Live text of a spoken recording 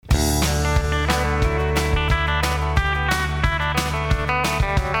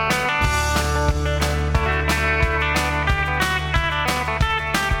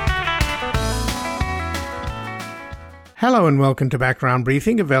Hello and welcome to Background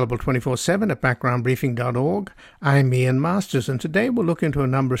Briefing, available 24/7 at backgroundbriefing.org. I'm Ian Masters, and today we'll look into a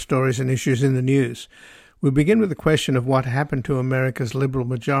number of stories and issues in the news. We'll begin with the question of what happened to America's liberal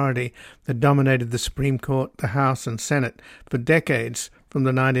majority that dominated the Supreme Court, the House, and Senate for decades from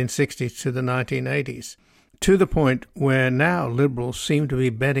the 1960s to the 1980s, to the point where now liberals seem to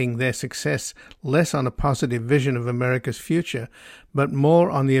be betting their success less on a positive vision of America's future, but more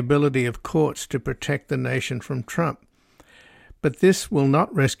on the ability of courts to protect the nation from Trump. But this will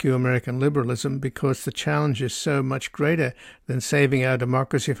not rescue American liberalism because the challenge is so much greater than saving our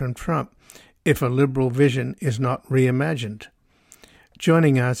democracy from Trump if a liberal vision is not reimagined.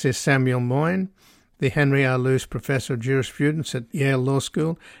 Joining us is Samuel Moyn, the Henry R. Luce Professor of Jurisprudence at Yale Law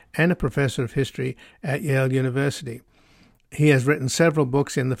School and a Professor of History at Yale University. He has written several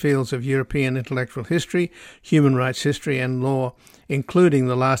books in the fields of European intellectual history, human rights history, and law, including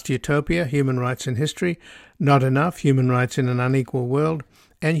The Last Utopia, Human Rights in History, Not Enough, Human Rights in an Unequal World,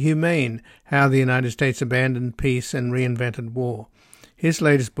 and Humane, How the United States Abandoned Peace and Reinvented War. His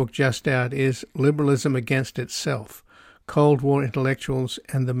latest book just out is Liberalism Against Itself, Cold War Intellectuals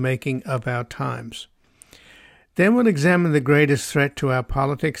and the Making of Our Times. Then we'll examine the greatest threat to our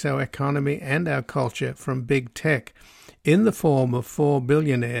politics, our economy, and our culture from big tech, in the form of four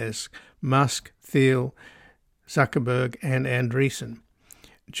billionaires, Musk, Thiel, Zuckerberg, and Andreessen.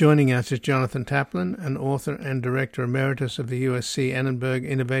 Joining us is Jonathan Taplin, an author and director emeritus of the USC Annenberg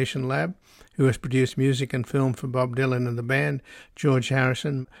Innovation Lab, who has produced music and film for Bob Dylan and the band, George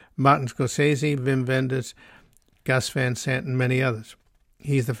Harrison, Martin Scorsese, Wim Wenders, Gus Van Sant, and many others.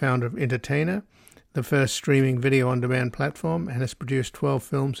 He's the founder of Entertainer, the first streaming video-on-demand platform, and has produced 12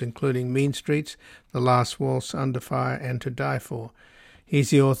 films, including Mean Streets, The Last Waltz, Under Fire, and To Die For. He's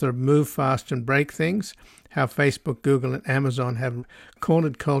the author of Move Fast and Break Things, How Facebook, Google, and Amazon Have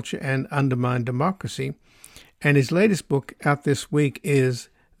Cornered Culture and Undermined Democracy. And his latest book out this week is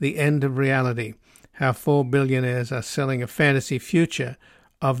The End of Reality, How Four Billionaires Are Selling a Fantasy Future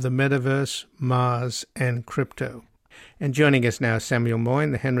of the Metaverse, Mars, and Crypto. And joining us now is Samuel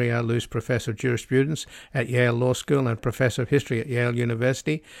Moyn, the Henry R. Luce Professor of Jurisprudence at Yale Law School and Professor of History at Yale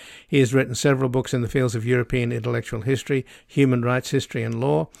University. He has written several books in the fields of European intellectual history, human rights history, and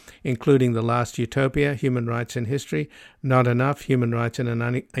law, including The Last Utopia, Human Rights in History, Not Enough, Human Rights in an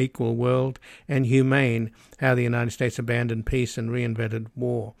Unequal World, and Humane, How the United States Abandoned Peace and Reinvented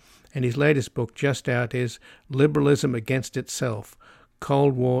War. And his latest book just out is Liberalism Against Itself,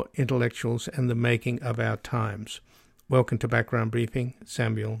 Cold War Intellectuals and the Making of Our Times. Welcome to Background Briefing,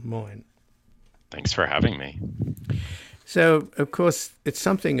 Samuel Moyn. Thanks for having me. So, of course, it's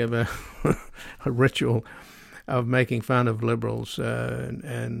something of a ritual of making fun of liberals,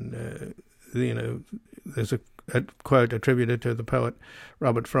 and there's a quote attributed to the poet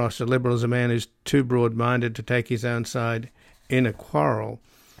Robert Frost: "A liberal is a man who's too broad-minded to take his own side in a quarrel."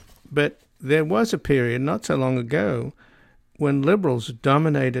 But there was a period not so long ago when liberals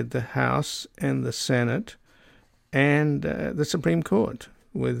dominated the House and the Senate and the Supreme Court,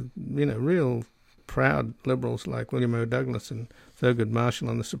 with real proud liberals like William O. Douglas and Thurgood Marshall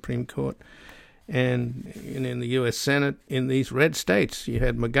on the Supreme Court. And in the U.S. Senate, in these red states, you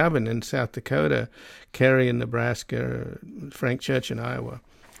had McGovern in South Dakota, Kerry in Nebraska, Frank Church in Iowa.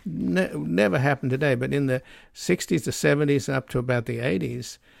 Never happened today, but in the 60s, the 70s, up to about the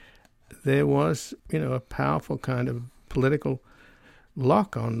 80s, there was a powerful kind of political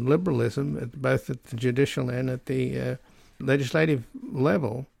lock on liberalism, both at the judicial and at the legislative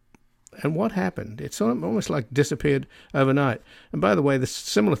level. And what happened? It's almost like disappeared overnight. And by the way, the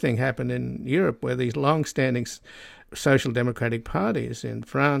similar thing happened in Europe, where these long-standing social democratic parties in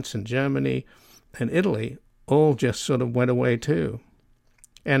France and Germany and Italy all just sort of went away too.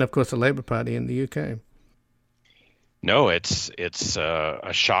 And of course the Labour Party in the UK. No, it's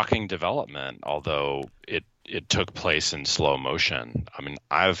a shocking development, although it took place in slow motion. I mean,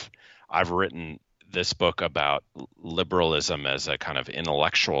 I've written this book about liberalism as a kind of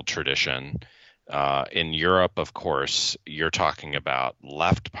intellectual tradition. In Europe, of course, you're talking about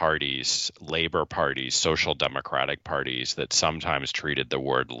left parties, labor parties, social democratic parties that sometimes treated the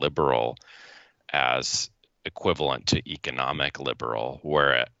word liberal as equivalent to economic liberal,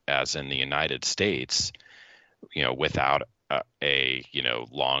 whereas in the United States, without a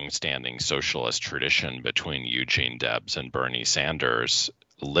long-standing socialist tradition between Eugene Debs and Bernie Sanders,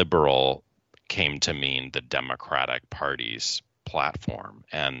 liberal came to mean the Democratic Party's platform.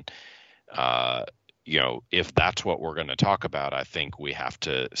 And if that's what we're going to talk about, I think we have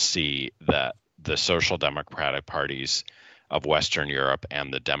to see that the social democratic parties of Western Europe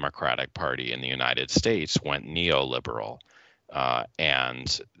and the Democratic Party in the United States went neoliberal.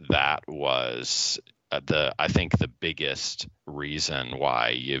 And that was I think the biggest reason why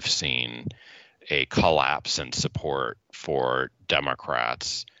you've seen a collapse in support for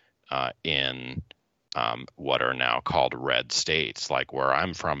Democrats in what are now called red states, like where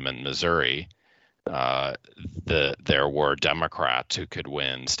I'm from in Missouri. There were Democrats who could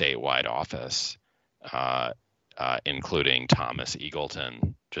win statewide office, including Thomas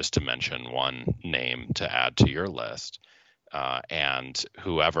Eagleton, just to mention one name to add to your list. And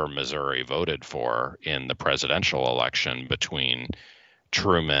whoever Missouri voted for in the presidential election between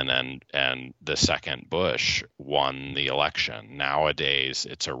Truman and the second Bush won the election. Nowadays,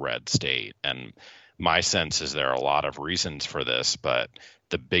 it's a red state. And my sense is there are a lot of reasons for this, but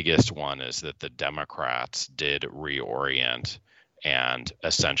the biggest one is that the Democrats did reorient and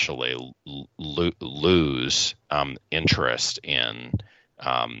essentially lose interest in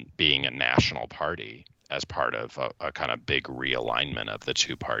being a national party as part of a kind of big realignment of the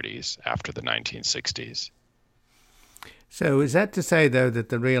two parties after the 1960s. So is that to say, though, that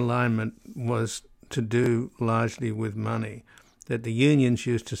the realignment was to do largely with money, that the unions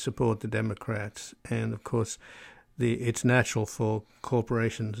used to support the Democrats, and of course it's natural for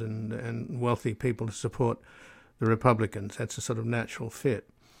corporations and wealthy people to support the Republicans. That's a sort of natural fit.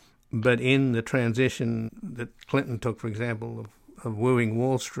 But in the transition that Clinton took, for example, of wooing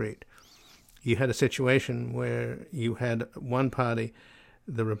Wall Street, you had a situation where you had one party,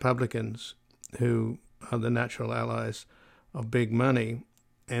 the Republicans, who are the natural allies of big money,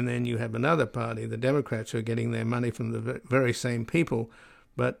 and then you have another party, the Democrats, who are getting their money from the very same people,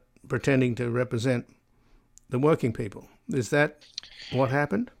 but pretending to represent the working people. Is that what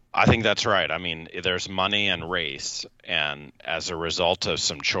happened? I think that's right. I mean, there's money and race, and as a result of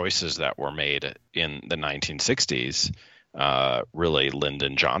some choices that were made in the 1960s, really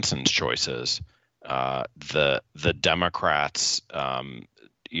Lyndon Johnson's choices, the Democrats,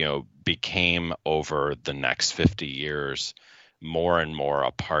 became over the next 50 years more and more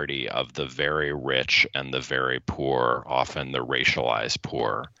a party of the very rich and the very poor, often the racialized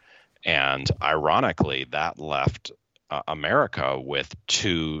poor. And ironically, that left America with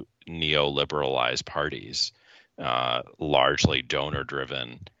two neoliberalized parties, largely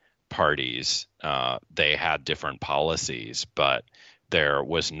donor-driven parties. They had different policies, but there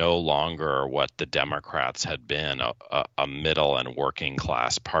was no longer what the Democrats had been, a middle and working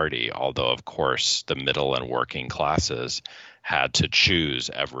class party, although, of course, the middle and working classes had to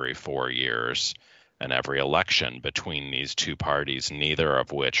choose every 4 years and every election between these two parties, neither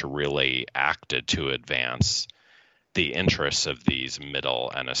of which really acted to advance the interests of these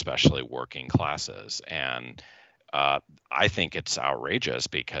middle and especially working classes. And I think it's outrageous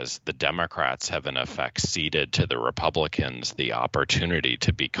because the Democrats have in effect ceded to the Republicans the opportunity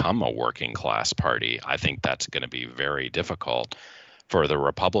to become a working class party. I think that's going to be very difficult for the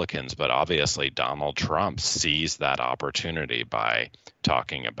Republicans, but obviously Donald Trump seized that opportunity by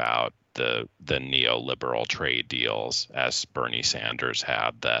talking about the neoliberal trade deals, as Bernie Sanders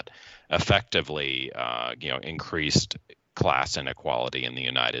had, that effectively increased class inequality in the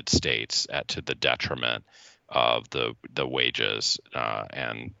United States to the detriment of the wages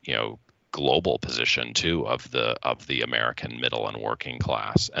and global position too of the American middle and working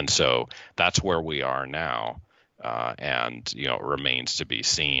class. And so that's where we are now, and it remains to be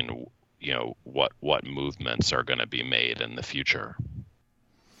seen what movements are going to be made in the future.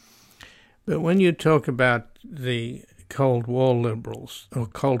 But when you talk about the Cold War liberals or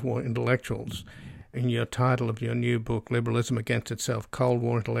Cold War intellectuals, in your title of your new book, Liberalism Against Itself, Cold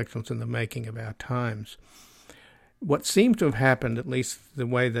War Intellectuals in the Making of Our Times, what seemed to have happened, at least the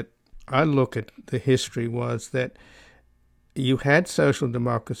way that I look at the history, was that you had social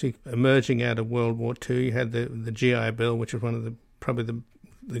democracy emerging out of World War II. You had the GI Bill, which was one of probably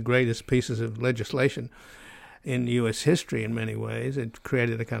the greatest pieces of legislation in U.S. history in many ways. It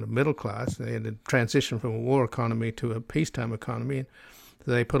created a kind of middle class. They had to transition from a war economy to a peacetime economy.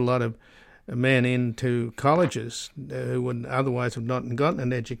 They put a lot of men into colleges who would otherwise have not gotten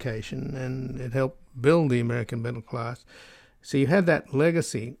an education, and it helped build the American middle class. So you had that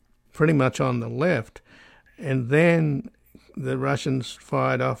legacy pretty much on the left, and then the Russians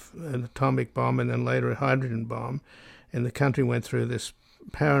fired off an atomic bomb and then later a hydrogen bomb, and the country went through this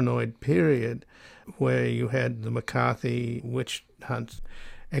paranoid period where you had the McCarthy witch hunts,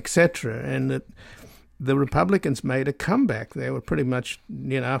 etc., and the Republicans made a comeback. They were pretty much,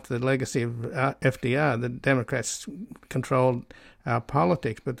 after the legacy of FDR, the Democrats controlled our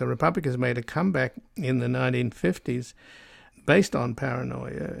politics, but the Republicans made a comeback in the 1950s based on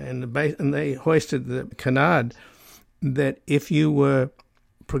paranoia, and they hoisted the canard that if you were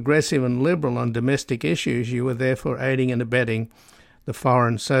progressive and liberal on domestic issues, you were therefore aiding and abetting the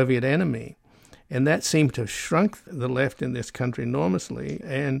foreign Soviet enemy. And that seemed to have shrunk the left in this country enormously.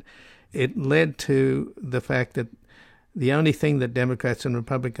 And it led to the fact that the only thing that Democrats and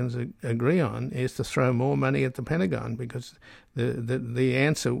Republicans agree on is to throw more money at the Pentagon, because the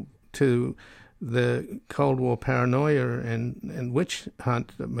answer to the Cold War paranoia and witch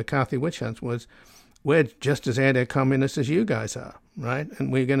hunt, the McCarthy witch hunts, was, we're just as anti-communist as you guys are, right?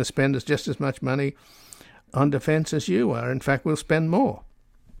 And we're going to spend just as much money on defense as you are. In fact, we'll spend more.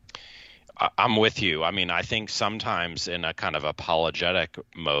 I'm with you. I mean, I think sometimes in a kind of apologetic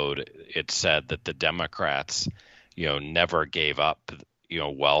mode, it's said that the Democrats, never gave up,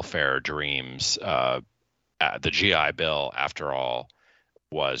 welfare dreams. The GI Bill, after all,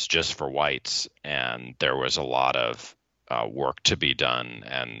 was just for whites, and there was a lot of work to be done.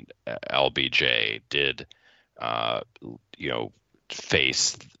 And LBJ did,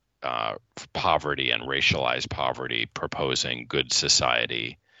 face poverty and racialized poverty, proposing good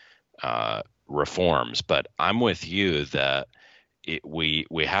society reforms. But I'm with you that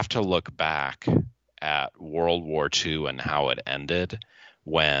we have to look back at World War II and how it ended,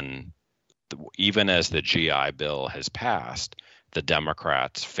 when even as the GI Bill has passed, the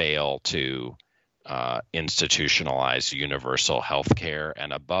Democrats fail to institutionalize universal health care,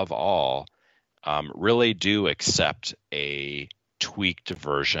 and above all, really do accept a tweaked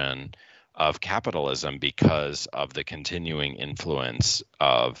version of capitalism because of the continuing influence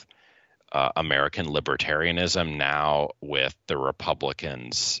of American libertarianism, now with the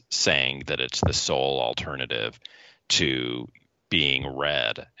Republicans saying that it's the sole alternative to being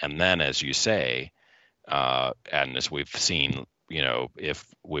red. And then, as you say, and as we've seen, if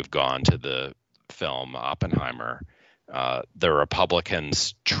we've gone to the film Oppenheimer, the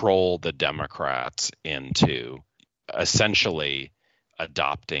Republicans troll the Democrats into essentially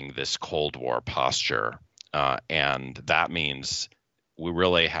adopting this Cold War posture. And that means we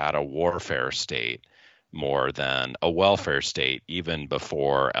really had a warfare state more than a welfare state, even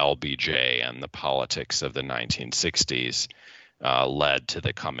before LBJ and the politics of the 1960s led to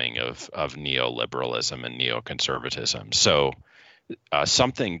the coming of neoliberalism and neoconservatism. So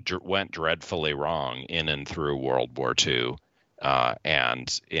something went dreadfully wrong in and through World War II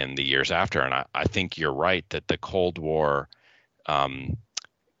and in the years after. And I think you're right that the Cold War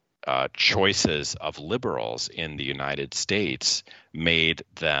choices of liberals in the United States made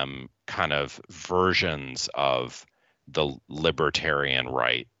them kind of versions of the libertarian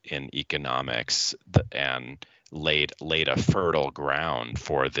right in economics, and laid a fertile ground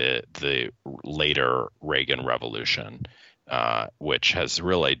for the later Reagan Revolution, which has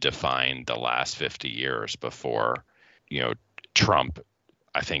really defined the last 50 years before, Trump,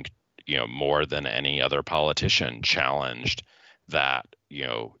 I think, more than any other politician, challenged that,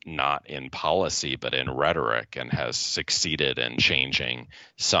 not in policy, but in rhetoric, and has succeeded in changing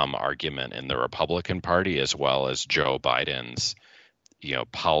some argument in the Republican Party, as well as Joe Biden's,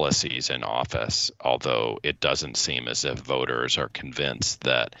 policies in office, although it doesn't seem as if voters are convinced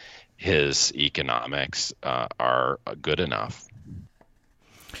that his economics are good enough.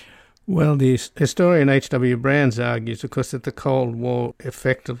 Well, the historian H.W. Brands argues, of course, that the Cold War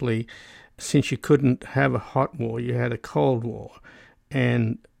effectively, since you couldn't have a hot war, you had a Cold War.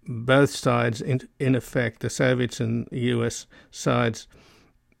 And both sides, in effect, the Soviets and the U.S. sides,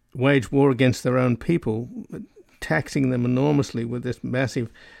 waged war against their own people, taxing them enormously with this massive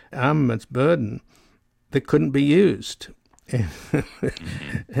armaments burden that couldn't be used.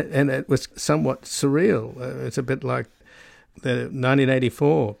 And it was somewhat surreal. It's a bit like the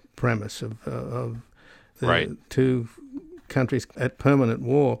 1984 premise of the right. two countries at permanent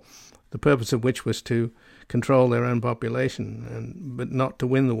war, the purpose of which was to control their own population, but not to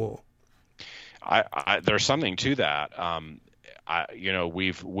win the war. There's something to that.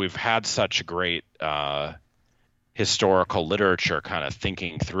 We've had such great historical literature kind of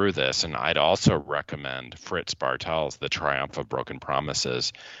thinking through this, and I'd also recommend Fritz Bartel's The Triumph of Broken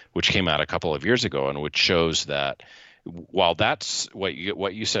Promises, which came out a couple of years ago, and which shows that while that's what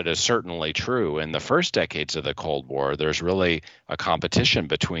you said is certainly true, in the first decades of the Cold War, there's really a competition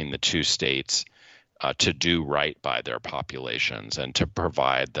between the two states to do right by their populations and to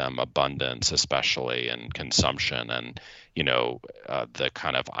provide them abundance, especially in consumption. And, the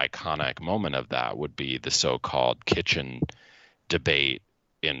kind of iconic moment of that would be the so-called kitchen debate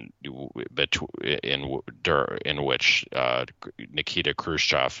in which Nikita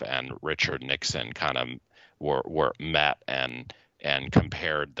Khrushchev and Richard Nixon kind of were met and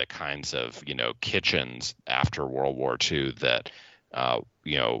compared the kinds of, kitchens after World War II that,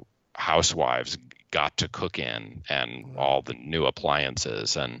 housewives got to cook in, and all the new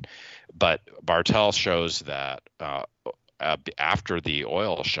appliances. But Bartel shows that after the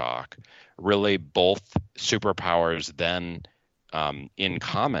oil shock, really both superpowers then in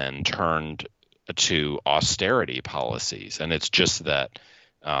common turned to austerity policies. And it's just that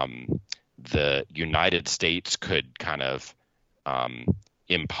the United States could kind of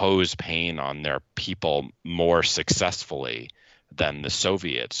impose pain on their people more successfully than the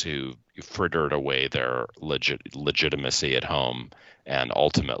Soviets, who frittered away their legitimacy at home and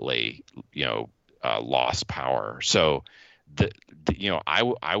ultimately, lost power. So,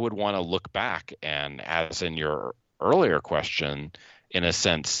 I would want to look back and, as in your earlier question, in a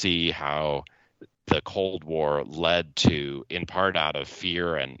sense, see how the Cold War led to, in part out of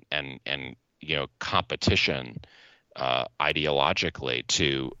fear and competition, ideologically,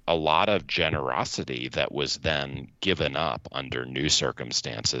 to a lot of generosity that was then given up under new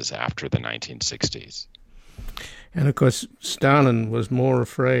circumstances after the 1960s. And of course, Stalin was more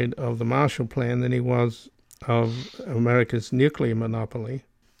afraid of the Marshall Plan than he was of America's nuclear monopoly.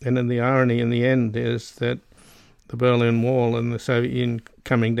 And then the irony in the end is that the Berlin Wall and the Soviet Union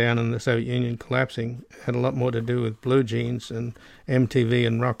coming down and the Soviet Union collapsing had a lot more to do with blue jeans and MTV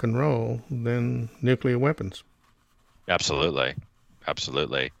and rock and roll than nuclear weapons. Absolutely.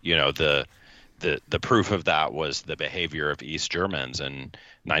 The proof of that was the behavior of East Germans in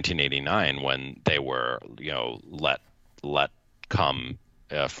 1989 when they were, let come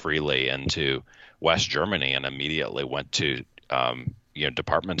freely into West Germany and immediately went to,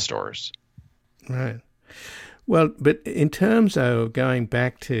 department stores. Right. Well, but in terms of going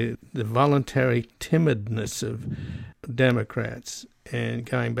back to the voluntary timidness of Democrats and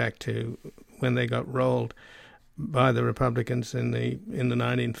going back to when they got rolled by the Republicans in the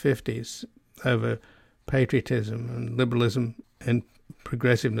 1950s over patriotism and liberalism and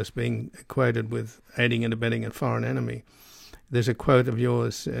progressiveness being equated with aiding and abetting a foreign enemy. There's a quote of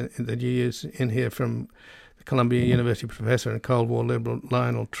yours that you use in here from the Columbia University professor and Cold War liberal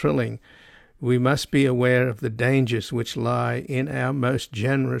Lionel Trilling. We must be aware of the dangers which lie in our most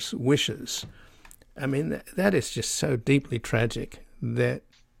generous wishes. I mean, that is just so deeply tragic that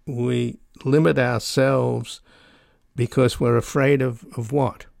we limit ourselves because we're afraid of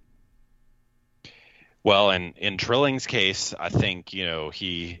what? Well, in Trilling's case, I think,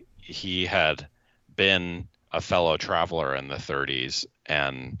 he had been a fellow traveler in the 30s,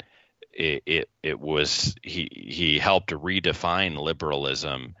 and it was he helped redefine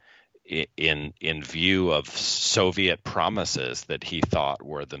liberalism in view of Soviet promises that he thought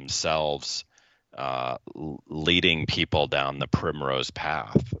were themselves leading people down the primrose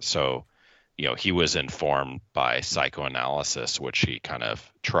path. So, he was informed by psychoanalysis, which he kind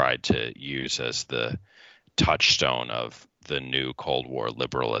of tried to use as the touchstone of the new Cold War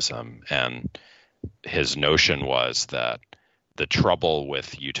liberalism. And his notion was that the trouble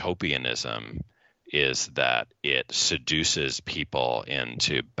with utopianism is that it seduces people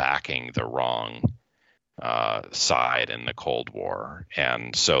into backing the wrong side in the Cold War.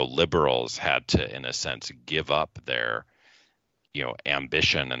 And so liberals had to, in a sense, give up their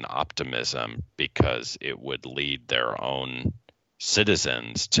ambition and optimism because it would lead their own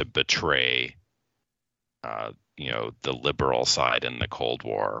citizens to betray, the liberal side in the Cold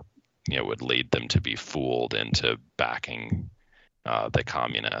War. It would lead them to be fooled into backing the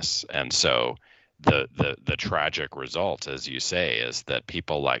communists. And so the tragic result, as you say, is that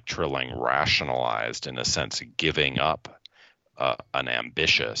people like Trilling rationalized, in a sense, giving up an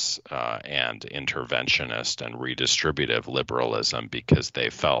ambitious and interventionist and redistributive liberalism because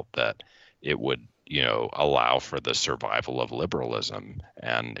they felt that it would, allow for the survival of liberalism.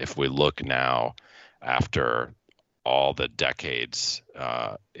 And if we look now, after all the decades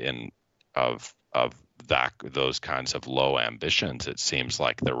of those kinds of low ambitions, it seems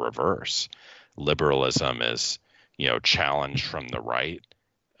like the reverse. Liberalism is, challenged from the right.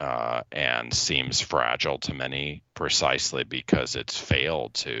 And seems fragile to many precisely because it's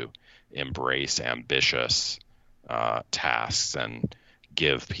failed to embrace ambitious tasks and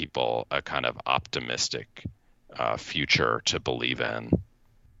give people a kind of optimistic future to believe in.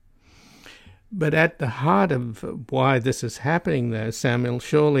 But at the heart of why this is happening, though, Samuel,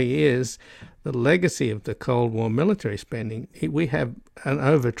 surely is the legacy of the Cold War military spending. We have an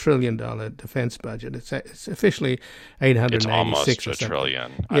over $1 trillion defense budget. It's officially 886 It's almost or a something.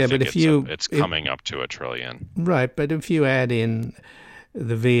 trillion. Yeah, I think but it's coming up to $1 trillion. Right, but if you add in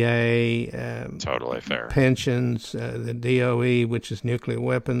the VA, Totally fair. pensions, the DOE, which is nuclear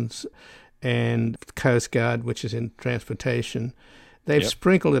weapons, and Coast Guard, which is in transportation, they've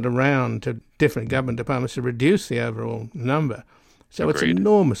sprinkled it around to different government departments to reduce the overall number. So Agreed. It's an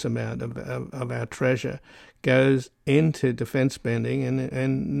enormous amount of our treasure goes into defense spending,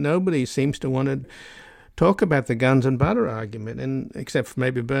 and nobody seems to want to talk about the guns and butter argument, and except for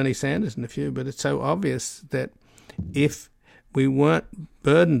maybe Bernie Sanders and a few, but it's so obvious that if we weren't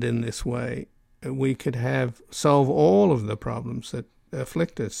burdened in this way, we could solve all of the problems that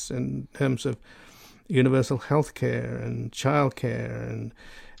afflict us in terms of universal health care and child care and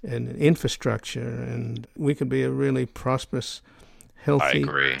infrastructure, and we could be a really prosperous, healthy,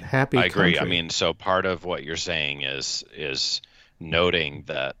 happy country. I agree. I mean, so part of what you're saying is noting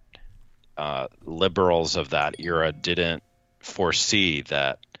that liberals of that era didn't foresee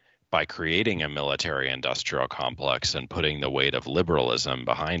that by creating a military-industrial complex and putting the weight of liberalism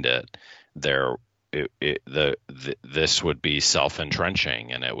behind it, this would be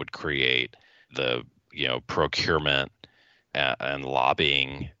self-entrenching, and it would create the procurement and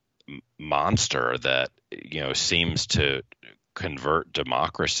lobbying monster that seems to convert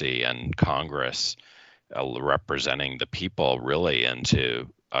democracy and Congress representing the people really into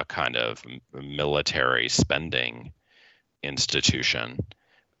a kind of military spending institution.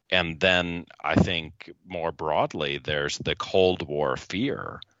 And then I think more broadly, there's the Cold War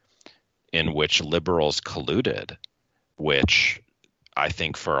fear in which liberals colluded, which I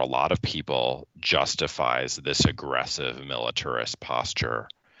think for a lot of people justifies this aggressive militarist posture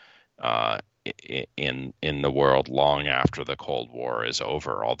in the world long after the Cold War is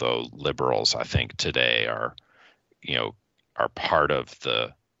over. Although liberals, I think today are part of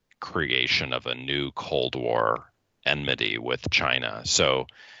the creation of a new Cold War enmity with China. So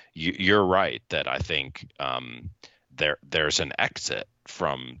you're right that I think there's an exit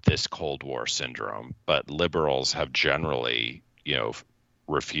from this Cold War syndrome, but liberals have generally,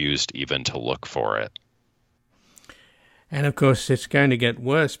 refused even to look for it. And of course, it's going to get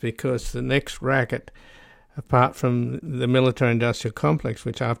worse because the next racket, apart from the military-industrial complex,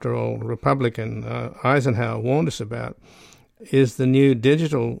 which after all Republican Eisenhower warned us about, is the new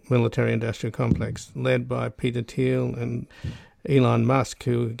digital military-industrial complex led by Peter Thiel and Elon Musk,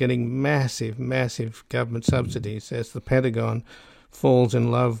 who are getting massive, massive government subsidies as the Pentagon falls in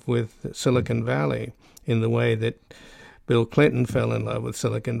love with Silicon Valley in the way that Bill Clinton fell in love with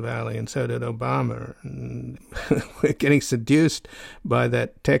Silicon Valley, and so did Obama. And we're getting seduced by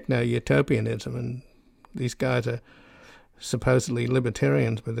that techno-utopianism, and these guys are supposedly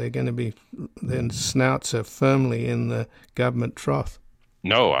libertarians, but they're going to be, their snouts are firmly in the government trough.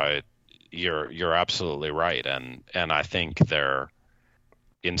 No, you're absolutely right, and I think they're,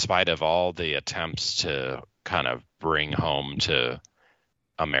 in spite of all the attempts to kind of bring home to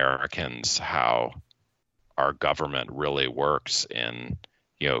Americans how our government really works in,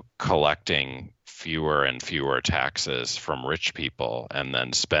 collecting fewer and fewer taxes from rich people and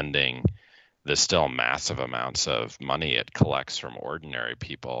then spending the still massive amounts of money it collects from ordinary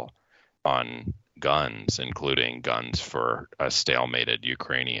people on guns, including guns for a stalemated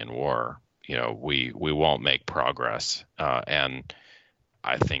Ukrainian war. We won't make progress. And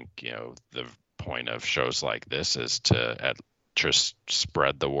I think, the point of shows like this is to just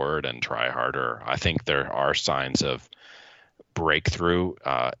spread the word and try harder. I think there are signs of breakthrough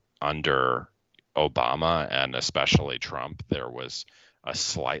under Obama and especially Trump. There was a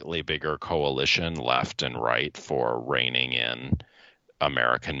slightly bigger coalition left and right for reining in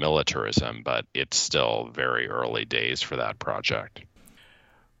American militarism, but it's still very early days for that project.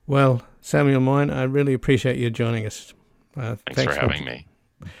 Well, Samuel Moyn, I really appreciate you joining us. Thanks for having me.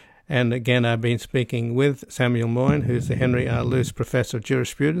 And again, I've been speaking with Samuel Moyn, who's the Henry R. Luce Professor of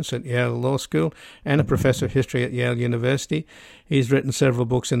Jurisprudence at Yale Law School and a Professor of History at Yale University. He's written several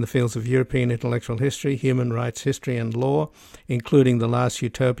books in the fields of European intellectual history, human rights history and law, including The Last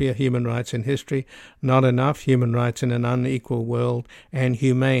Utopia, Human Rights in History, Not Enough, Human Rights in an Unequal World, and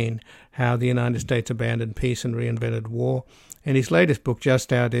Humane, How the United States Abandoned Peace and Reinvented War. And his latest book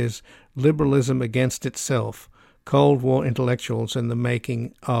just out is Liberalism Against Itself, Cold War Intellectuals and the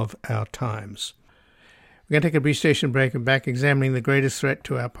Making of Our Times. We're going to take a brief station break and back examining the greatest threat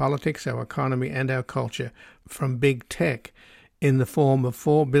to our politics, our economy, and our culture from big tech in the form of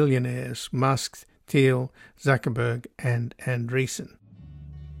 4 billionaires, Musk, Thiel, Zuckerberg, and Andreessen.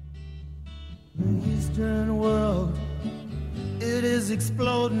 The Eastern world, it is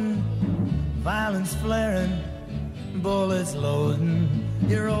exploding, violence flaring, bullets loading.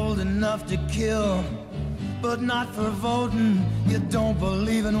 You're old enough to kill, but not for voting. You don't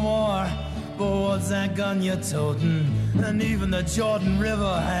believe in war, but what's that gun you're toting? And even the Jordan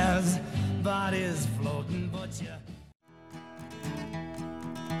River has bodies floating, but you...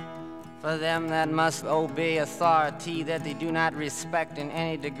 For them that must obey authority that they do not respect in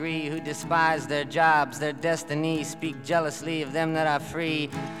any degree, who despise their jobs, their destiny, speak jealously of them that are free,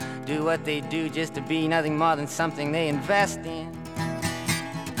 do what they do just to be nothing more than something they invest in.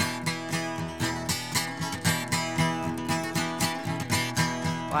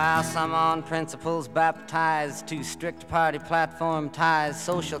 While some on principles baptized to strict party platform ties,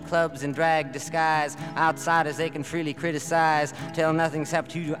 social clubs in drag disguise, outsiders they can freely criticize, tell nothing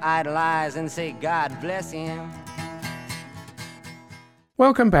except to idolize and say God bless him.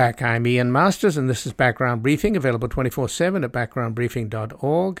 Welcome back. I'm Ian Masters, and this is Background Briefing, available 24/7 at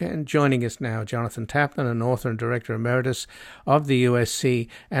backgroundbriefing.org. And joining us now, Jonathan Taplin, an author and director emeritus of the USC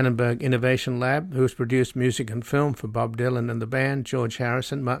Annenberg Innovation Lab, who has produced music and film for Bob Dylan and the band, George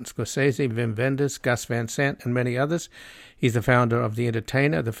Harrison, Martin Scorsese, Wim Wenders, Gus Van Sant, and many others. He's the founder of The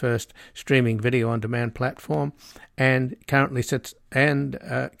Entertainer, the first streaming video-on-demand platform, and currently sits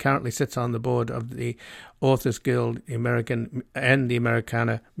on the board of the Authors Guild American and the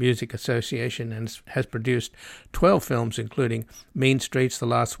Americana Music Association, and has produced 12 films, including Mean Streets, The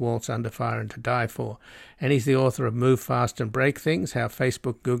Last Waltz, Under Fire, and To Die For. And he's the author of Move Fast and Break Things, How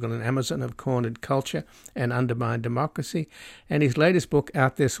Facebook, Google, and Amazon Have Cornered Culture and Undermined Democracy. And his latest book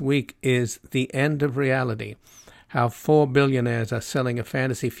out this week is The End of Reality, How 4 Billionaires Are Selling a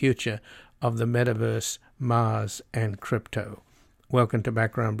Fantasy Future of the Metaverse, Mars, and Crypto. Welcome to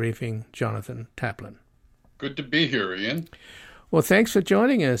Background Briefing, Jonathan Taplin. Good to be here, Ian. Well, thanks for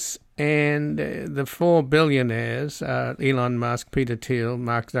joining us. And the 4 billionaires are Elon Musk, Peter Thiel,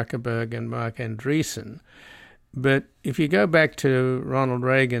 Mark Zuckerberg, and Mark Andreessen. But if you go back to Ronald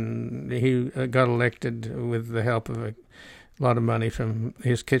Reagan, he got elected with the help of a lot of money from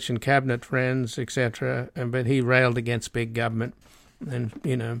his kitchen cabinet friends, etc. But he railed against big government and,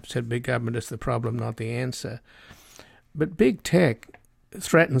 said big government is the problem, not the answer. But big tech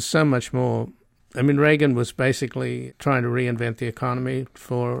threatens so much more. I mean, Reagan was basically trying to reinvent the economy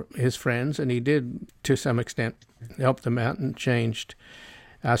for his friends, and he did, to some extent, help them out and changed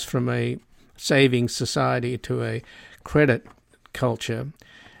us from a savings society to a credit culture.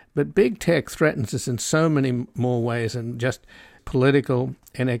 But big tech threatens us in so many more ways than just political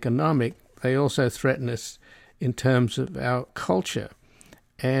and economic. They also threaten us in terms of our culture,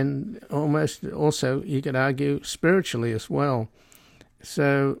 and almost also, you could argue, spiritually as well.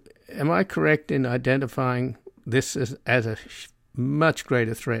 So am I correct in identifying this as a much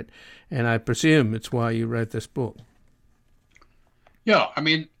greater threat? And I presume it's why you wrote this book. Yeah, I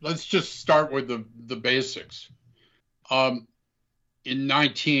mean, let's just start with the basics. In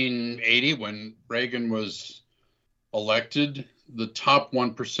 1980, when Reagan was elected, the top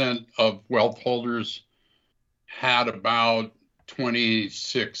 1% of wealth holders had about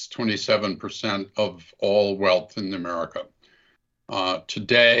 27% of all wealth in America.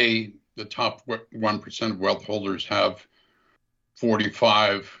 Today, the top 1% of wealth holders have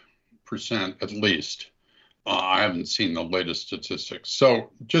 45% at least. I haven't seen the latest statistics.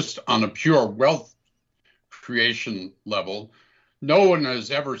 So just on a pure wealth creation level, no one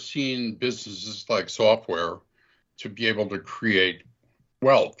has ever seen businesses like software to be able to create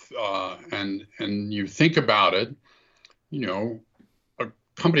wealth. And you think about it, a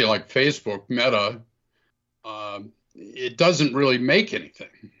company like Facebook, Meta, it doesn't really make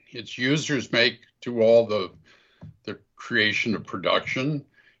anything. Its users do all the creation of production.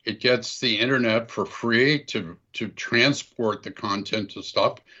 It gets the internet for free to transport the content to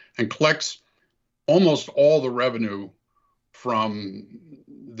stuff, and collects almost all the revenue from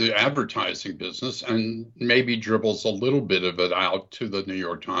the advertising business, and maybe dribbles a little bit of it out to the New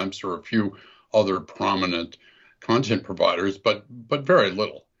York Times or a few other prominent content providers, but very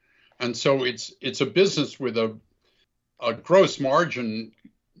little. And so it's a business with a gross margin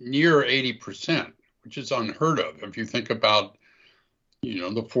near 80%, which is unheard of. If you think about,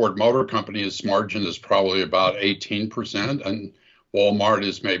 the Ford Motor Company's margin is probably about 18%, and Walmart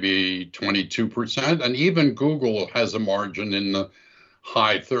is maybe 22%, and even Google has a margin in the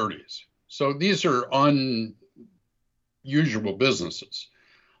high 30s. So these are unusual businesses.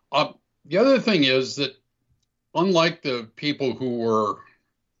 The other thing is that, unlike the people who were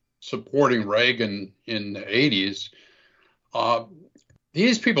supporting Reagan in the 80s,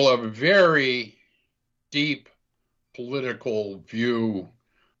 these people have a very deep political view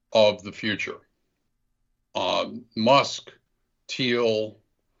of the future. Musk, Thiel,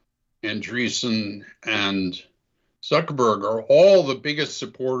 Andreessen, and Zuckerberg are all the biggest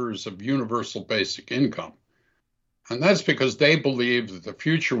supporters of universal basic income. And that's because they believe that the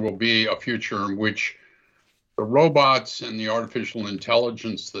future will be a future in which the robots and the artificial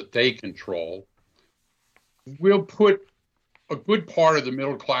intelligence that they control will put a good part of the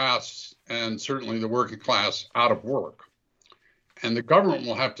middle class and certainly the working class out of work. And the government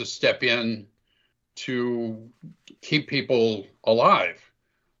will have to step in to keep people alive.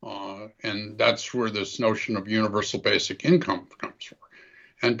 And that's where this notion of universal basic income comes from.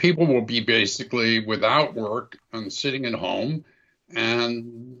 And people will be basically without work and sitting at home,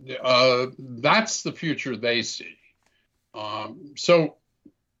 And that's the future they see. So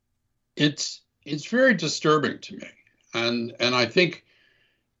it's very disturbing to me. And I think,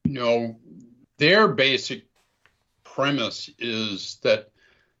 their basic premise is that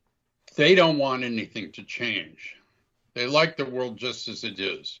they don't want anything to change. They like the world just as it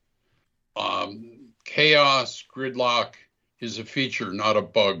is. Chaos, gridlock is a feature, not a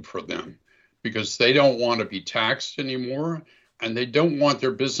bug for them, because they don't want to be taxed anymore, and they don't want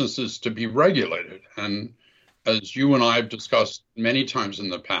their businesses to be regulated. And as you and I have discussed many times in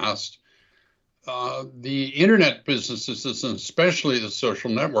the past, the internet businesses, and especially the social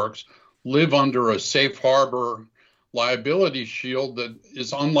networks, live under a safe harbor liability shield that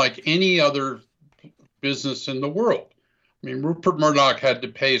is unlike any other business in the world. I mean, Rupert Murdoch had to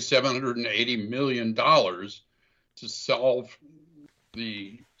pay $780 million to solve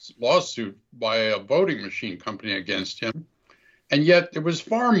the lawsuit by a voting machine company against him. And yet there was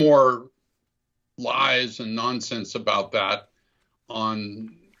far more lies and nonsense about that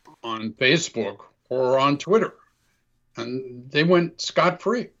on Facebook or on Twitter. And they went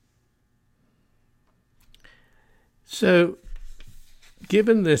scot-free. So,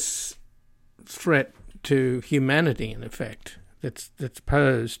 given this threat to humanity, in effect, that's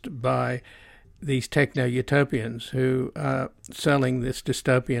posed by these techno-utopians who are selling this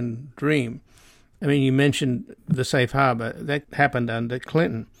dystopian dream. I mean, you mentioned the safe harbor. That happened under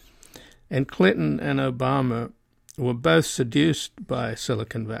Clinton. And Clinton and Obama were both seduced by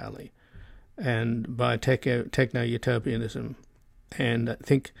Silicon Valley and by techno-utopianism. And I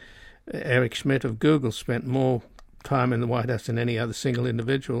think Eric Schmidt of Google spent more time in the White House than any other single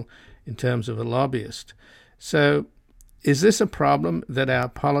individual in terms of a lobbyist. So is this a problem that our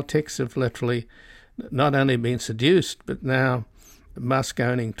politics have literally not only been seduced, but now Musk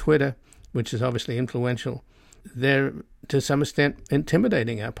owning Twitter, which is obviously influential, they're to some extent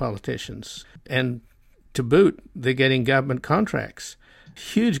intimidating our politicians. And to boot, they're getting government contracts,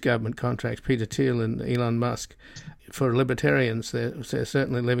 huge government contracts, Peter Thiel and Elon Musk. For libertarians, they're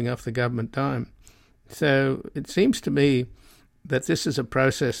certainly living off the government dime. So it seems to me that this is a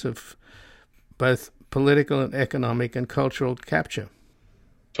process of both political and economic and cultural capture.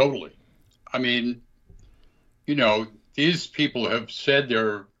 Totally. I mean, these people have said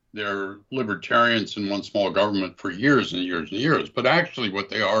they're libertarians and want small government for years and years and years, but actually what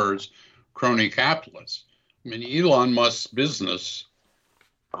they are is crony capitalists. I mean, Elon Musk's business,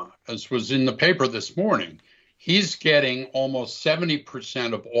 as was in the paper this morning, he's getting almost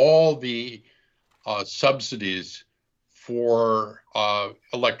 70% of all the subsidies for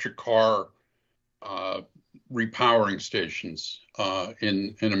electric car repowering stations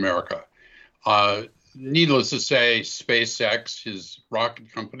in America. Needless to say, SpaceX, his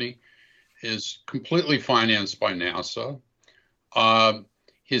rocket company, is completely financed by NASA.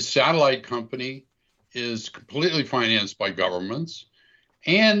 His satellite company is completely financed by governments.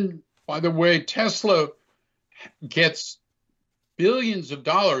 And by the way, Tesla gets billions of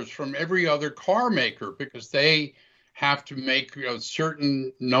dollars from every other car maker because they have to make a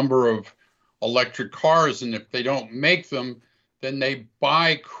certain number of electric cars. And if they don't make them, then they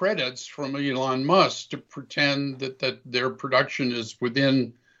buy credits from Elon Musk to pretend that their production is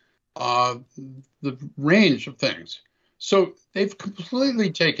within the range of things. So they've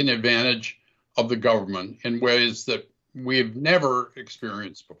completely taken advantage of the government in ways that we've never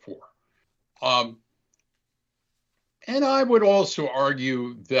experienced before. And I would also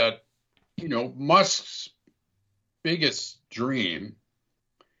argue that, Musk's biggest dream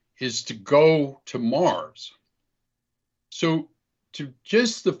is to go to Mars. So to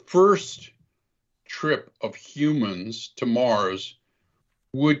just the first trip of humans to Mars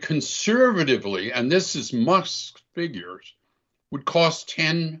would conservatively, and this is Musk's figures, would cost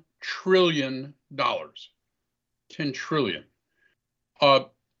 $10 trillion. $10 trillion.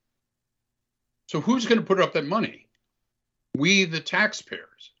 So who's going to put up that money? We, the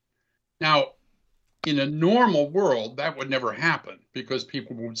taxpayers. Now, in a normal world, that would never happen because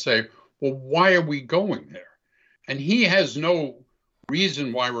people would say, well, why are we going there? And he has no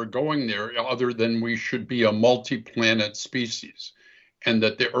reason why we're going there other than we should be a multi-planet species and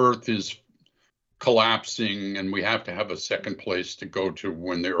that the Earth is collapsing and we have to have a second place to go to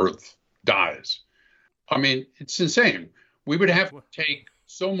when the Earth dies. I mean, it's insane. We would have to take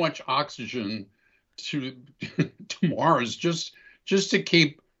so much oxygen to Mars just to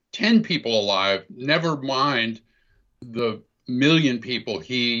keep 10 people alive, never mind the million people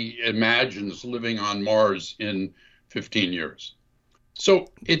he imagines living on Mars in 15 years. So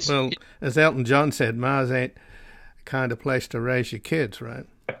it's... Well, as Elton John said, Mars ain't the kind of place to raise your kids, right?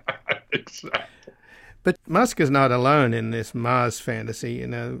 Exactly. But Musk is not alone in this Mars fantasy. You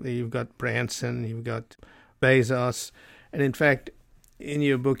know, you've got Branson, you've got Bezos, and in fact, in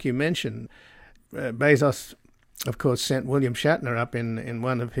your book you mentioned Bezos, of course, sent William Shatner up in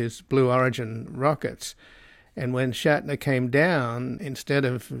one of his Blue Origin rockets. And when Shatner came down, instead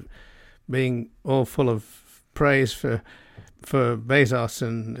of being all full of praise for Bezos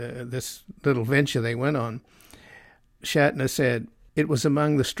and this little venture they went on, Shatner said, "It was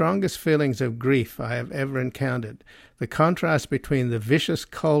among the strongest feelings of grief I have ever encountered. The contrast between the vicious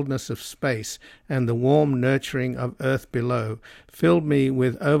coldness of space and the warm nurturing of Earth below filled me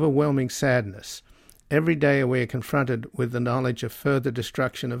with overwhelming sadness. Every day we are confronted with the knowledge of further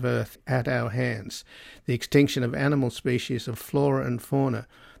destruction of Earth at our hands, the extinction of animal species, of flora and fauna,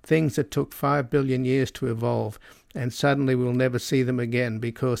 things that took 5 billion years to evolve, and suddenly we'll never see them again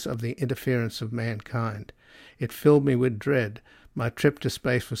because of the interference of mankind. It filled me with dread. My trip to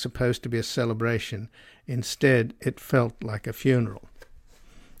space was supposed to be a celebration. Instead, it felt like a funeral."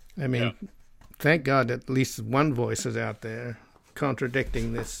 I mean, Thank God at least one voice is out there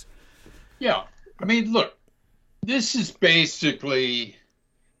contradicting this. Yeah. I mean, look, this is basically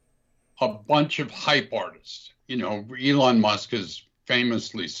a bunch of hype artists. You know, Elon Musk has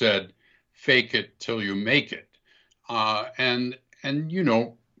famously said, "Fake it till you make it." And you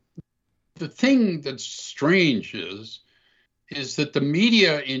know, the thing that's strange is that the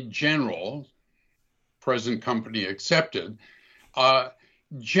media in general, present company accepted,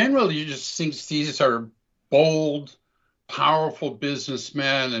 generally just thinks these are bold, powerful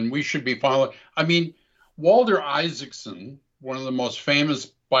businessmen and we should be following. I mean, Walter Isaacson, one of the most famous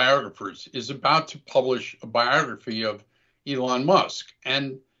biographers, is about to publish a biography of Elon Musk.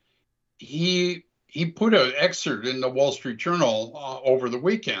 And he put an excerpt in the Wall Street Journal over the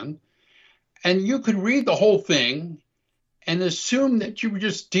weekend, and you could read the whole thing and assume that you were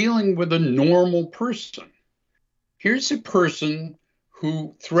just dealing with a normal person. Here's a person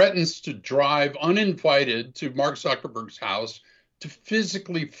who threatens to drive uninvited to Mark Zuckerberg's house to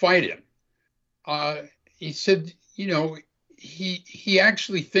physically fight him. He said, you know, he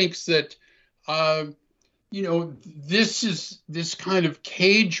actually thinks that, you know, this kind of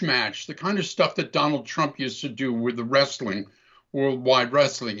cage match, the kind of stuff that Donald Trump used to do with the wrestling, worldwide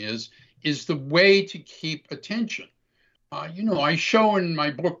wrestling is the way to keep attention. You know, I show in my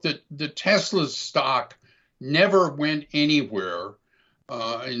book that the Tesla stock never went anywhere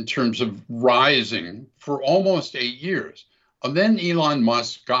in terms of rising for almost 8 years. And then Elon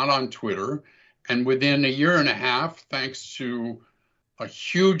Musk got on Twitter, and within a year and a half, thanks to a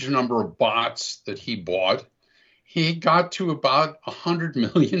huge number of bots that he bought, he got to about 100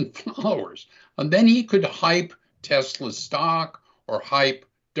 million followers. And then he could hype Tesla stock or hype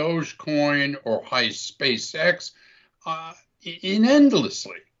Dogecoin or hype SpaceX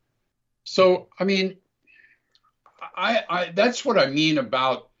endlessly. So, I mean, I that's what I mean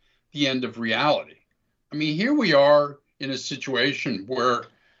about the end of reality. I mean, here we are in a situation where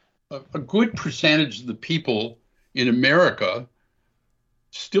a good percentage of the people in America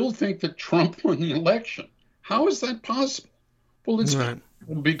still think that Trump won the election. How is that possible? Well, it's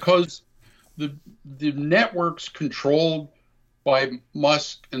possible because the networks controlled by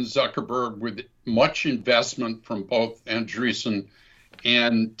Musk and Zuckerberg, with much investment from both Andreessen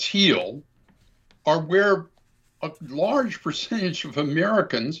and Thiel, are where a large percentage of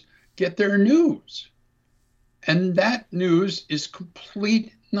Americans get their news. And that news is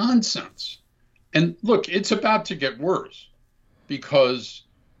complete nonsense. And look, it's about to get worse because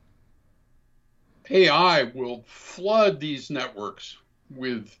AI will flood these networks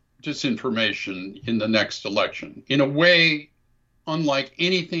with disinformation in the next election in a way unlike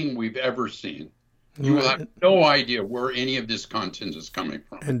anything we've ever seen. You will have no idea where any of this content is coming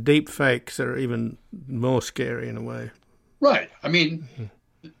from. And deep fakes are even more scary in a way. Right. I mean,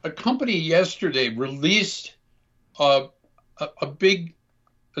 a company yesterday released a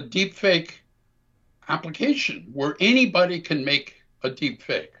deep fake application where anybody can make a deep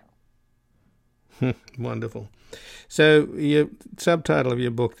fake. Wonderful. So your subtitle of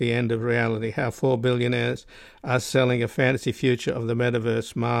your book, The End of Reality, How 4 Billionaires Are Selling a Fantasy Future of the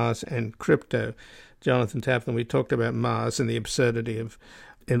Metaverse, Mars, and Crypto. Jonathan Taplin, we talked about Mars and the absurdity of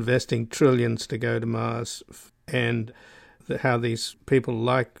investing trillions to go to Mars, and how these people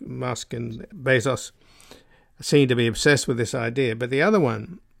like Musk and Bezos seem to be obsessed with this idea. But the other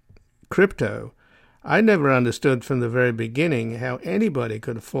one, crypto, I never understood from the very beginning how anybody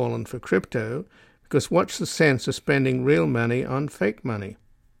could have fallen for crypto, because what's the sense of spending real money on fake money?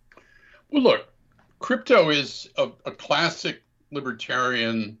 Well, look, crypto is a classic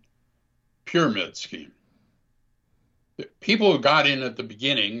libertarian pyramid scheme. people who got in at the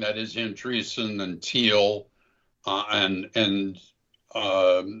beginning, that is Andreessen and Thiel, and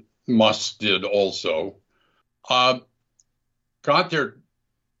Musk did also, got their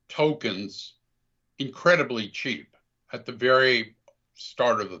tokens incredibly cheap at the very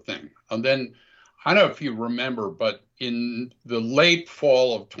start of the thing. And then, I don't know if you remember, but in the late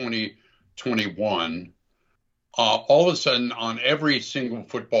fall of 2021, all of a sudden on every single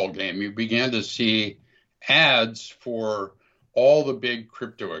football game, you began to see ads for all the big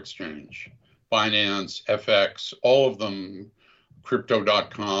crypto exchange, Binance, FX, all of them,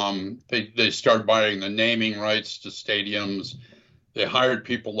 Crypto.com. They started buying the naming rights to stadiums. They hired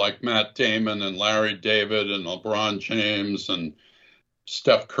people like Matt Damon and Larry David and LeBron James and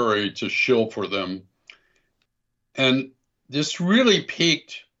Steph Curry to shill for them. And this really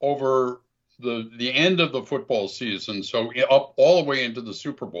peaked over the end of the football season, so up all the way into the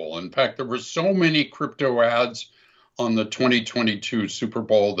Super Bowl. In fact, there were so many crypto ads on the 2022 Super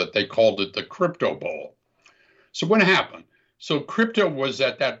Bowl that they called it the Crypto Bowl. So what happened? So crypto was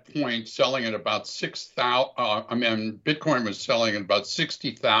at that point selling at about Bitcoin was selling at about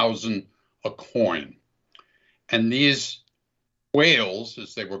 60,000 a coin. And these whales,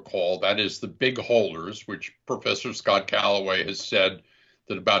 as they were called, that is the big holders, which Professor Scott Galloway has said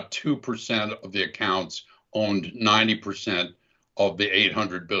that about 2% of the accounts owned 90% of the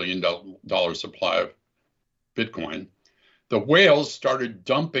 $800 billion supply of Bitcoin. The whales started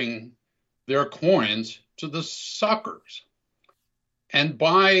dumping their coins to the suckers. And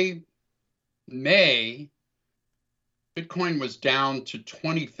by May, Bitcoin was down to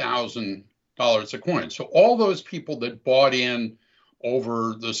 $20,000 a coin. So all those people that bought in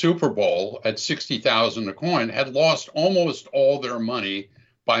over the Super Bowl at 60,000 a coin had lost almost all their money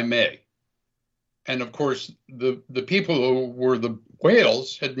by May. And of course, the people who were the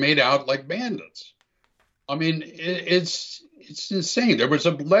whales had made out like bandits. I mean, it's insane. There was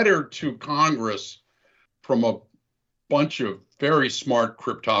a letter to Congress from a bunch of very smart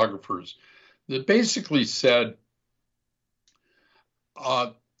cryptographers that basically said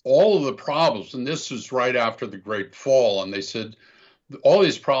all of the problems, and this was right after the Great Fall, and they said all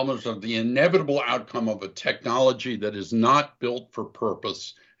these problems are the inevitable outcome of a technology that is not built for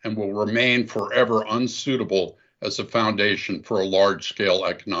purpose and will remain forever unsuitable as a foundation for a large-scale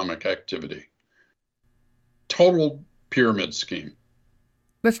economic activity. Total pyramid scheme.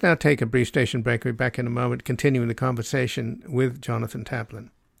 Let's now take a brief station break. We'll be back in a moment, continuing the conversation with Jonathan Taplin.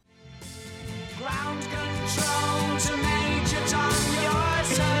 Ground control to Major Tom, your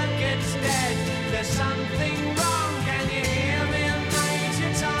circuit's dead. There's something wrong. Can you hear me,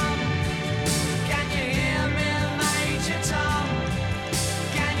 Major Tom? Can you hear me, Major Tom?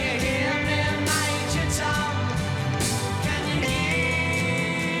 Can you hear me, Major Tom? Can you hear?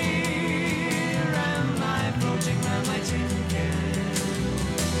 Am I approaching my tin can?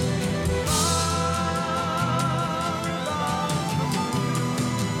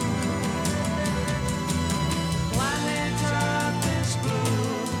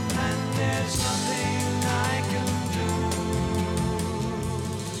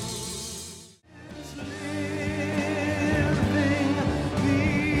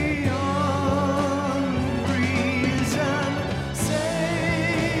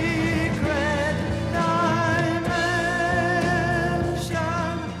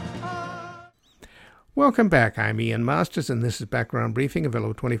 Welcome back. I'm Ian Masters, and this is Background Briefing,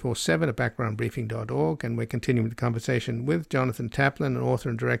 available 24/7 at backgroundbriefing.org, and we're continuing the conversation with Jonathan Taplin, an author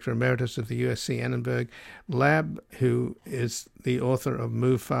and director emeritus of the USC Annenberg Lab, who is the author of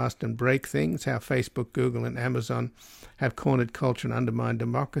Move Fast and Break Things, How Facebook, Google, and Amazon Have Cornered Culture and Undermined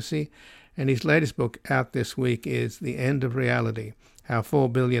Democracy. And his latest book out this week is The End of Reality, How 4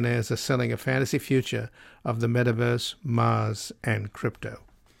 Billionaires Are Selling a Fantasy Future of the Metaverse, Mars, and Crypto.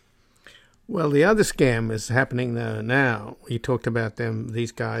 Well, the other scam is happening now. We talked about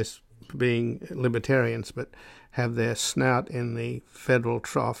these guys being libertarians, but have their snout in the federal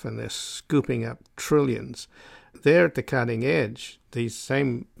trough and they're scooping up trillions. They're at the cutting edge. These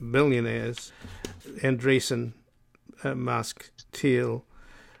same billionaires, Andreessen, Musk, Thiel,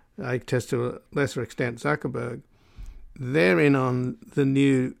 I guess to a lesser extent Zuckerberg, they're in on the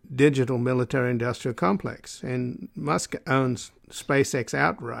new digital military-industrial complex. And Musk owns SpaceX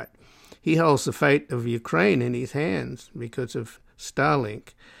outright. He holds the fate of Ukraine in his hands because of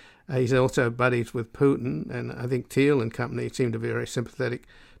Starlink. He's also buddies with Putin, and I think Thiel and company seem to be very sympathetic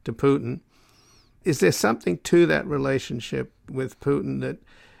to Putin. Is there something to that relationship with Putin that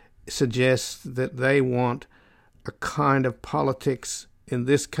suggests that they want a kind of politics in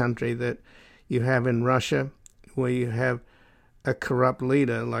this country that you have in Russia, where you have a corrupt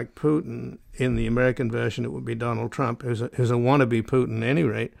leader like Putin. In the American version, it would be Donald Trump, who's a wannabe Putin at any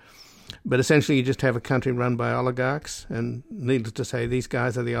rate. But essentially, you just have a country run by oligarchs, and needless to say, these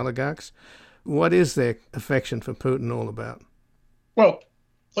guys are the oligarchs. What is their affection for Putin all about? Well,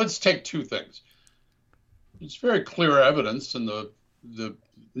 let's take two things. It's very clear evidence in the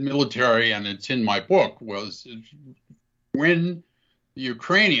military, and it's in my book, was when the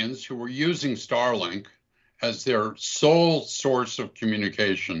Ukrainians, who were using Starlink as their sole source of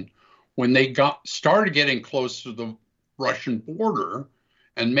communication, when they started getting close to the Russian border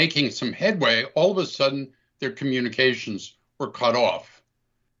and making some headway, all of a sudden their communications were cut off.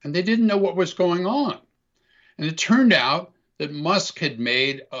 And they didn't know what was going on. And it turned out that Musk had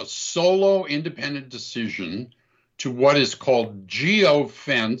made a solo independent decision to what is called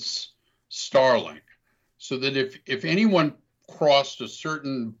geofence Starlink. So that if anyone crossed a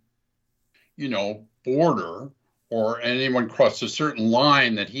certain, border, or anyone crossed a certain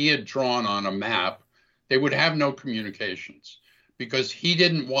line that he had drawn on a map, they would have no communications because he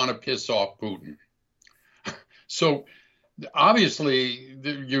didn't want to piss off Putin. So obviously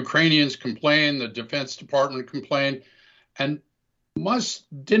the Ukrainians complained, the Defense Department complained, and Musk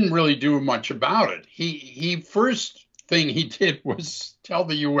didn't really do much about it. He first thing he did was tell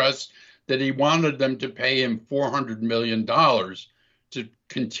the U.S. that he wanted them to pay him $400 million to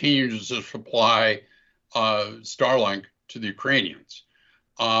continue to supply Starlink to the Ukrainians.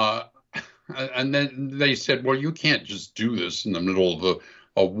 And then they said, well, you can't just do this in the middle of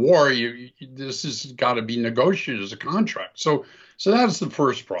a war. This has got to be negotiated as a contract. So that's the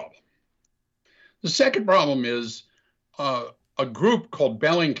first problem. The second problem is a group called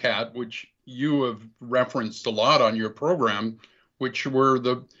Bellingcat, which you have referenced a lot on your program, which were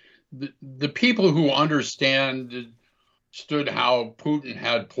the people who understood how Putin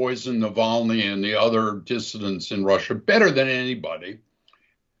had poisoned Navalny and the other dissidents in Russia better than anybody.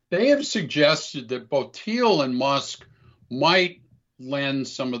 They have suggested that both Thiel and Musk might lend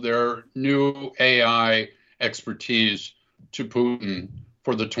some of their new AI expertise to Putin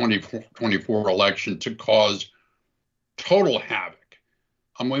for the 2024 election to cause total havoc.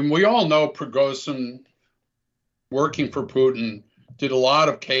 I mean, we all know Prigozhin, working for Putin, did a lot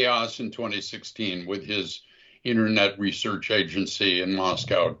of chaos in 2016 with his internet research agency in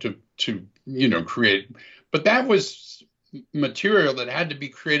Moscow to create. But that was material that had to be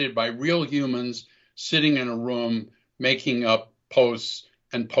created by real humans sitting in a room, making up posts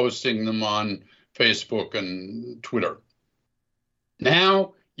and posting them on Facebook and Twitter.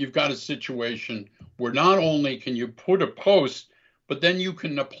 Now you've got a situation where not only can you put a post, but then you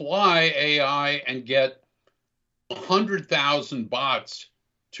can apply AI and get 100,000 bots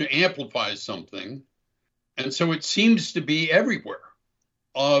to amplify something. And so it seems to be everywhere.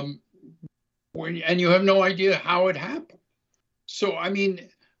 And you have no idea how it happened. So, I mean,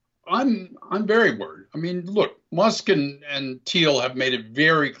 I'm very worried. I mean, look, Musk and Thiel have made it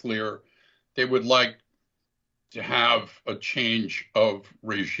very clear they would like to have a change of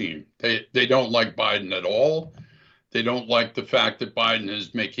regime. They don't like Biden at all. They don't like the fact that Biden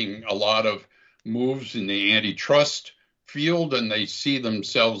is making a lot of moves in the antitrust field, and they see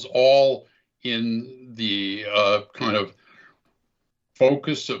themselves all in the kind of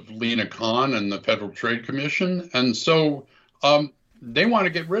focus of Lina Khan and the Federal Trade Commission. And so they want to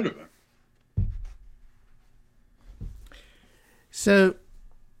get rid of him. So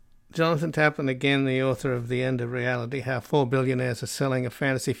Jonathan Taplin, again, the author of The End of Reality, How 4 Billionaires Are Selling a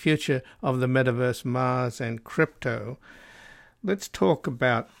Fantasy Future of the Metaverse, Mars, and Crypto. Let's talk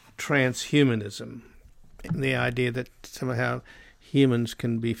about transhumanism, the idea that somehow humans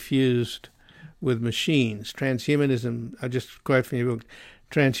can be fused with machines. Transhumanism, I'll just quote from your book,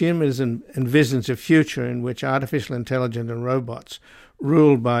 transhumanism envisions a future in which artificial intelligence and robots,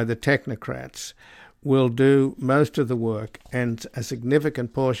 ruled by the technocrats, will do most of the work, and a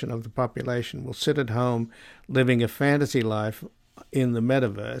significant portion of the population will sit at home living a fantasy life in the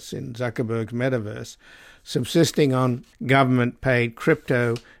metaverse, in Zuckerberg's metaverse, subsisting on government-paid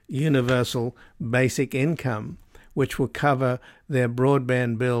crypto universal basic income, which will cover their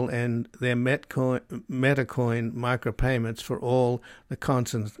broadband bill and their Metacoin micropayments for all the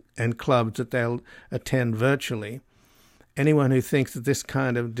concerts and clubs that they'll attend virtually. Anyone who thinks that this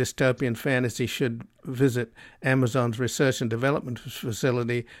kind of dystopian fantasy should visit Amazon's research and development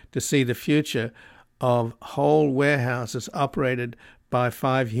facility to see the future of whole warehouses operated by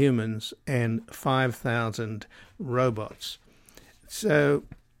 5 humans and 5,000 robots. So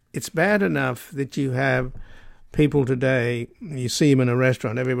it's bad enough that you have people today, you see them in a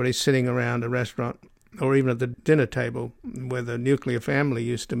restaurant, everybody's sitting around a restaurant, or even at the dinner table where the nuclear family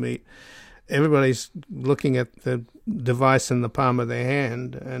used to meet, everybody's looking at the device in the palm of their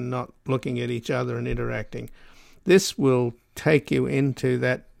hand and not looking at each other and interacting. This will take you into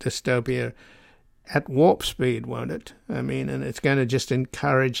that dystopia at warp speed, won't it? I mean, and it's going to just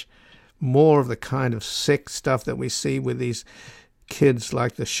encourage more of the kind of sick stuff that we see with these kids,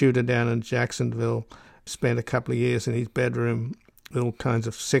 like the shooter down in Jacksonville, spent a couple of years in his bedroom, all kinds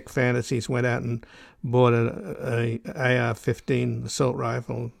of sick fantasies, went out and bought a AR-15 assault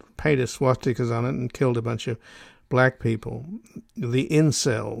rifle, painted swastikas on it, and killed a bunch of black people. The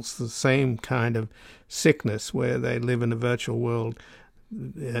incels, the same kind of sickness where they live in a virtual world,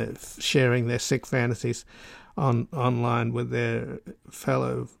 sharing their sick fantasies online with their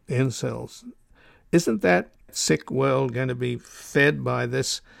fellow incels. Isn't that sick world going to be fed by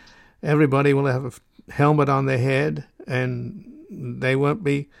this? Everybody will have a helmet on their head and they won't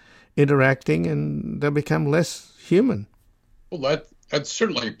be interacting and they'll become less human. Well, that's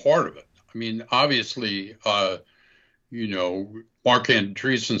certainly part of it. I mean, obviously, Mark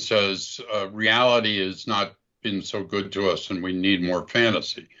Andreessen says reality has not been so good to us and we need more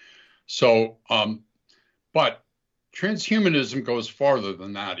fantasy. So, but transhumanism goes farther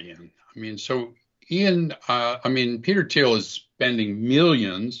than that, Ian. I mean, so Peter Thiel is spending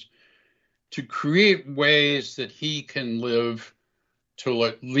millions to create ways that he can live till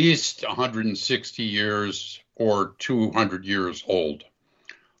at least 160 years or 200 years old.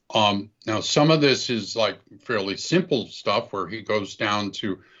 Now, some of this is like fairly simple stuff where he goes down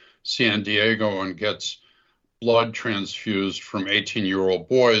to San Diego and gets blood transfused from 18-year-old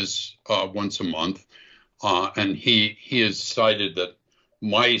boys once a month. And he has cited that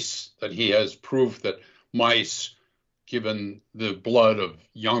he has proof that mice, given the blood of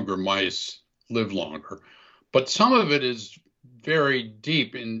younger mice, live longer. But some of it is very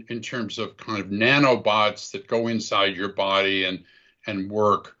deep in terms of kind of nanobots that go inside your body and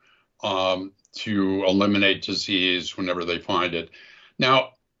work to eliminate disease whenever they find it.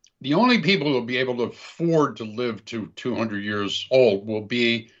 Now, the only people who will be able to afford to live to 200 years old will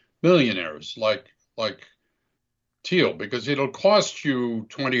be millionaires like Thiel, because it'll cost you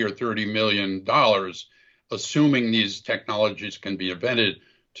 $20 or $30 million, assuming these technologies can be invented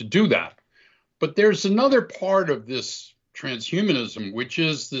to do that. But there's another part of this transhumanism, which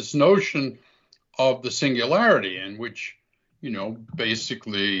is this notion of the singularity, in which,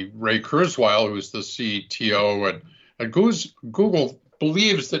 basically Ray Kurzweil, who's the CTO at Google,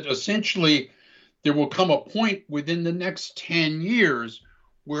 believes that essentially there will come a point within the next 10 years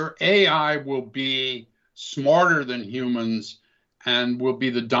where AI will be smarter than humans and will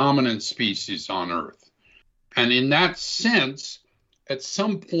be the dominant species on Earth. And in that sense, at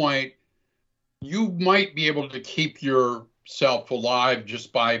some point, you might be able to keep yourself alive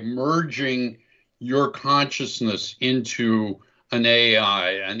just by merging your consciousness into an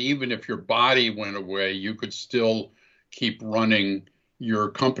AI. And even if your body went away, you could still keep running your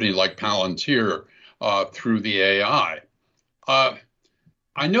company like Palantir through the AI.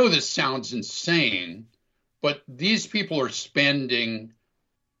 I know this sounds insane, but these people are spending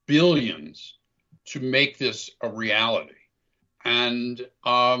billions to make this a reality. And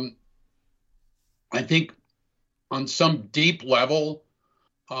I think on some deep level,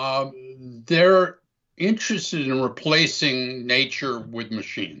 they're interested in replacing nature with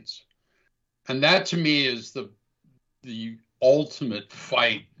machines. And that to me is the ultimate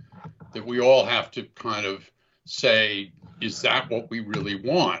fight that we all have to kind of say, is that what we really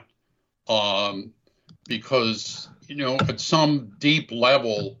want? Because, at some deep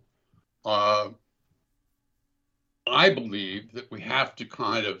level, I believe that we have to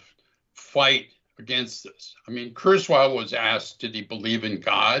kind of fight against this. I mean, Kurzweil was asked, did he believe in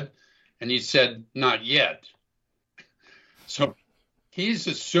God? And he said, not yet. So he's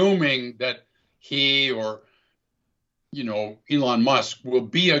assuming that he or, Elon Musk will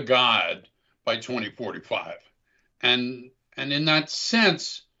be a god by 2045. And in that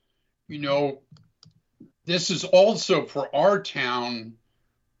sense, this is also for our town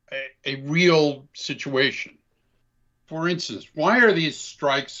a real situation. For instance, why are these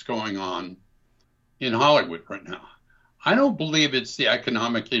strikes going on in Hollywood right now? I don't believe it's the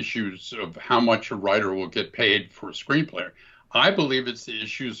economic issues of how much a writer will get paid for a screenplay. I believe it's the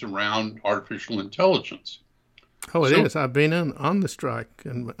issues around artificial intelligence. Oh, it is. I've been on the strike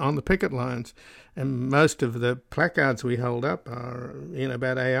and on the picket lines, and most of the placards we hold up are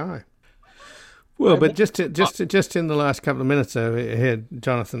about AI. Well, but just in the last couple of minutes over here,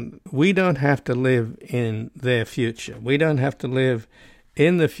 Jonathan, we don't have to live in their future. We don't have to live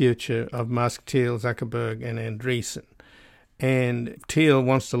in the future of Musk, Thiel, Zuckerberg, and Andreessen. And Thiel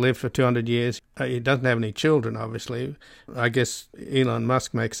wants to live for 200 years. He doesn't have any children, obviously. I guess Elon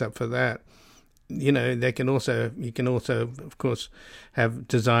Musk makes up for that. you know, you can also, of course, have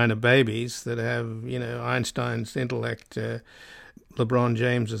designer babies that have, you know, Einstein's intellect, LeBron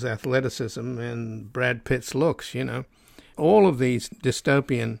James's athleticism, and Brad Pitt's looks, you know. All of these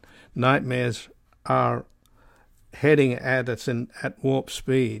dystopian nightmares are heading at us at warp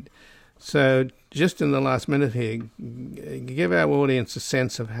speed. So just in the last minute here, give our audience a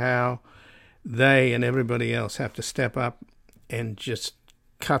sense of how they and everybody else have to step up and just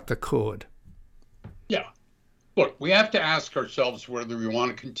cut the cord. Yeah. Look, we have to ask ourselves whether we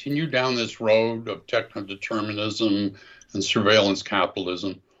want to continue down this road of techno-determinism and surveillance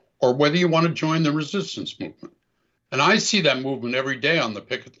capitalism, or whether you want to join the resistance movement. And I see that movement every day on the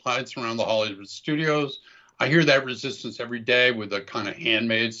picket lines around the Hollywood studios. I hear that resistance every day with the kind of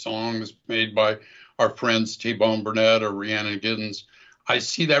handmade songs made by our friends T-Bone Burnett or Rhiannon Giddens. I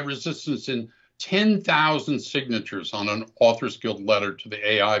see that resistance in 10,000 signatures on an Authors Guild letter to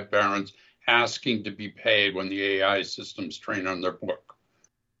the AI barons asking to be paid when the AI systems train on their book.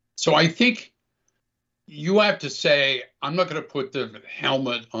 So I think you have to say, I'm not going to put the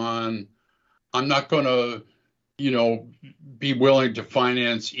helmet on. I'm not going to, you know, be willing to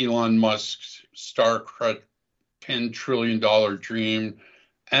finance Elon Musk's star-cut $10 trillion dream.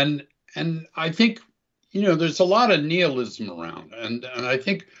 And I think, you know, there's a lot of nihilism around. And I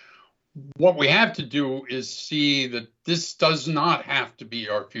think what we have to do is see that this does not have to be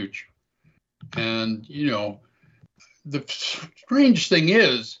our future. And, you know, the strange thing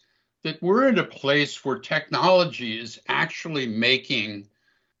is that we're in a place where technology is actually making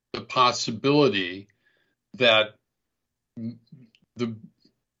the possibility that the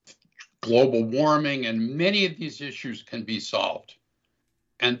global warming and many of these issues can be solved.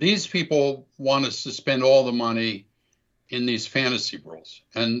 And these people want us to spend all the money in these fantasy worlds.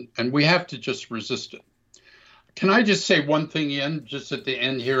 And we have to just resist it. Can I just say one thing, Ian, just at the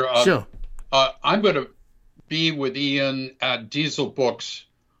end here? Sure. I'm going to be with Ian at Diesel Books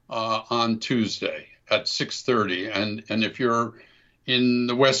on Tuesday at 6:30. And if you're in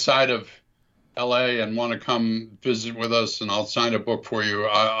the west side of LA and want to come visit with us, and I'll sign a book for you,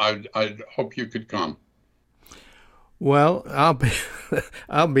 I hope you could come. Well, I'll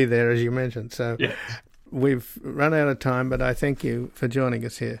be there, as you mentioned. So yes. We've run out of time, but I thank you for joining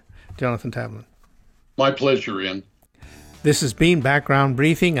us here, Jonathan Tavlin. My pleasure, Ian. This has been Background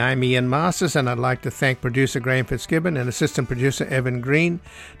Briefing. I'm Ian Masters, and I'd like to thank producer Graham Fitzgibbon and assistant producer Evan Green.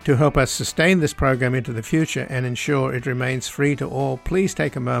 To help us sustain this program into the future and ensure it remains free to all, please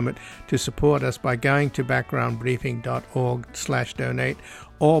take a moment to support us by going to backgroundbriefing.org/donate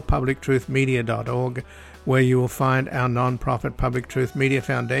or publictruthmedia.org, where you will find our non-profit Public Truth Media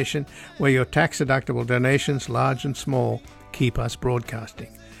Foundation, where your tax-deductible donations, large and small, keep us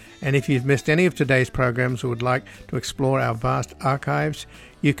broadcasting. And if you've missed any of today's programs or would like to explore our vast archives,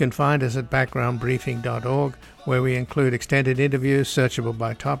 you can find us at backgroundbriefing.org, where we include extended interviews searchable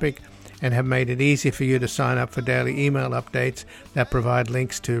by topic and have made it easy for you to sign up for daily email updates that provide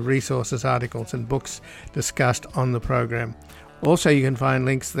links to resources, articles, and books discussed on the program. Also, you can find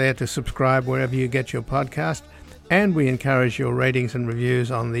links there to subscribe wherever you get your podcast, and we encourage your ratings and reviews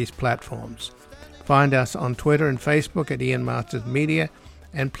on these platforms. Find us on Twitter and Facebook at Ian Masters Media,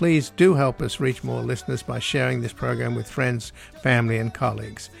 and please do help us reach more listeners by sharing this program with friends, family, and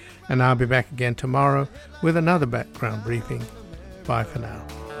colleagues. And I'll be back again tomorrow with another Background Briefing. Bye for now.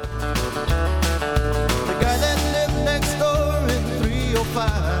 The guy that lived next door in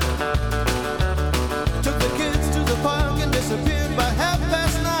 305 took the kids to the park and disappeared by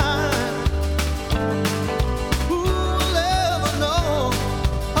 9:30. Who will ever know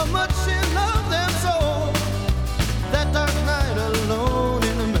how much he loved them so? That dark night alone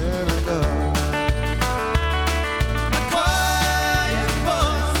in America. A quiet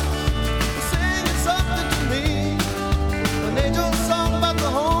voice singing something to me, an angel song about the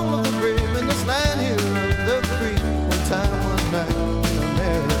home of the brave in this land here of the free. One time, one night in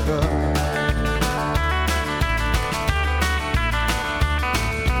America.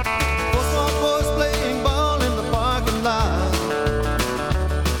 Four small boys playing ball in the parking lot.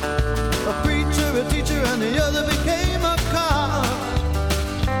 A preacher, a teacher, and the other became a car.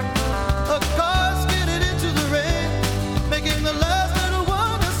 A car skidded into the rain, making the last little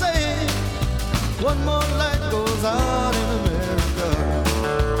one to say, one more light goes out.